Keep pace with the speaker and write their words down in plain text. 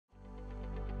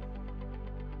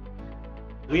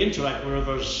We interact with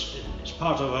rivers. It's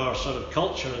part of our sort of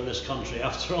culture in this country.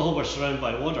 After all, we're surrounded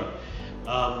by water.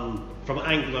 From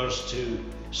anglers to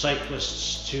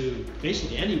cyclists to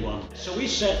basically anyone. So we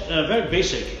set a very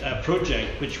basic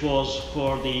project, which was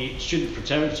for the student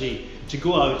fraternity to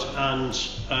go out and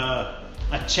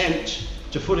attempt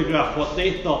to photograph what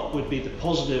they thought would be the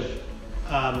positive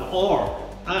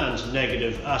and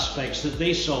negative aspects that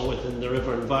they saw within the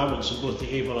river environments of both the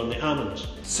Avon and the Almond.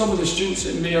 Some of the students,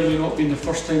 it may or may not been the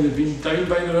first time they've been down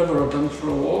by the river or done for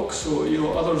a walk, so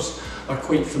others are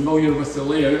quite familiar with the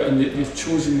layout and they've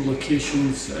chosen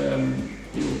locations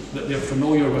that they're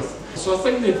familiar with. So I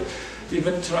think they've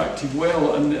interacted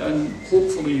well, and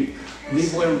hopefully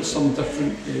they've learned some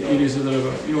different areas of the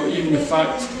river. Even the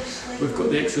fact we've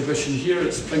got the exhibition here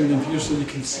at Springdon here, so they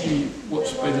can see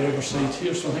what's by the riverside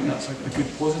here, so I think that's a good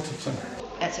positive thing.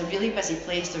 It's a really busy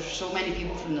place. There's so many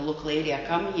people from the local area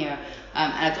come here,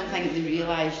 and I don't think they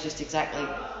realise just exactly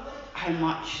how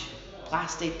much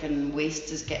plastic and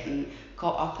waste is getting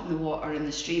caught up in the water in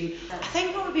the stream. I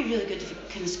think what would be really good if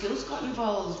kind of schools got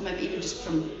involved, maybe even just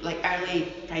from like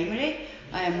early primary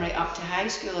right up to high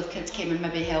school, if kids came and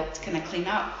maybe helped kind of clean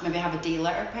up, maybe have a day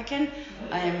litter picking,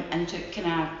 and took kind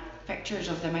of pictures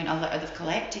of the amount of litter they've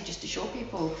collected, just to show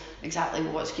people exactly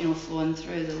what's flowing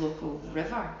through the local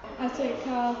river. I took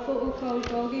a photo called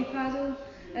Doggy Paddle.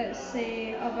 It's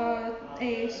of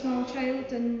a small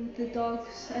child and the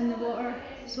dogs in the water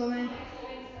swimming.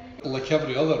 Like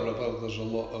every other river, there's a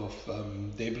lot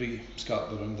of debris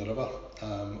scattered around the river.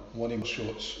 One of my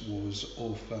shots was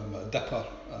of a dipper,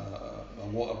 a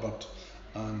waterbird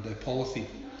and a polythene.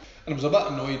 And I was a bit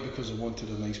annoyed because I wanted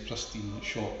a nice pristine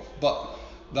shot, but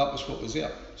that was what was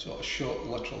there. So I shot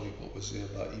literally what was there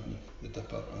that evening, the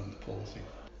dipper and the polythene.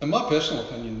 In my personal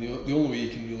opinion, the only way you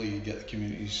can really get the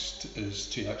communities is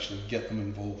to actually get them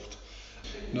involved.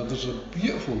 There's a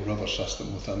beautiful river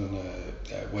system within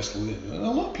West Lothian, and a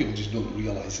lot of people just don't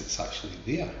realise it's actually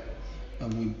there.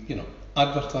 And we,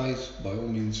 advertise by all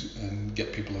means and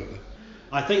get people out there.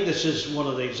 I think this is one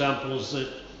of the examples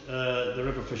that the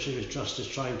River Fisheries Trust is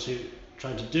trying to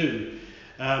do,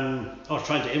 or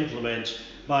trying to implement,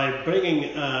 by bringing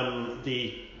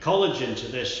the college into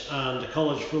this, and a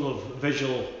college full of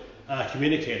visual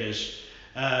communicators.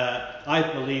 I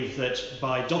believe that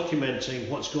by documenting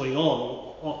what's going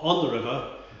on the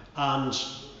river and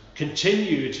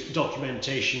continued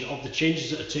documentation of the changes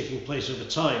that are taking place over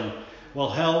time will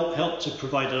help to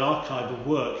provide an archive of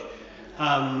work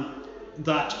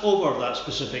that over that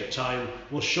specific time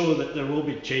will show that there will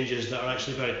be changes that are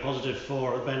actually very positive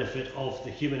for the benefit of the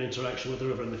human interaction with the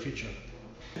river in the future.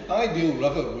 An ideal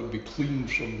river would be clean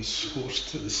from the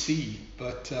source to the sea,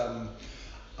 but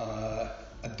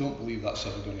I don't believe that's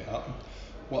ever going to happen.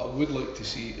 What I would like to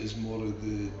see is more of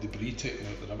the debris taken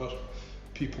out of the river,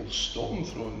 people stopping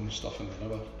throwing stuff in the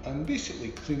river and basically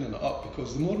cleaning it up,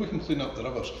 because the more we can clean up the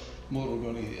rivers, the more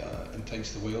we're going to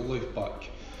entice the wildlife back.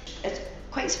 It's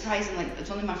quite surprising,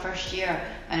 it's only my first year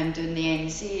doing the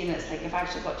NC, and it's like I've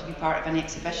actually got to be part of an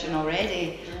exhibition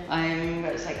already.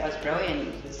 But it's like, oh, it's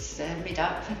brilliant, it's made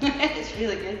up. It's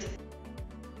really good.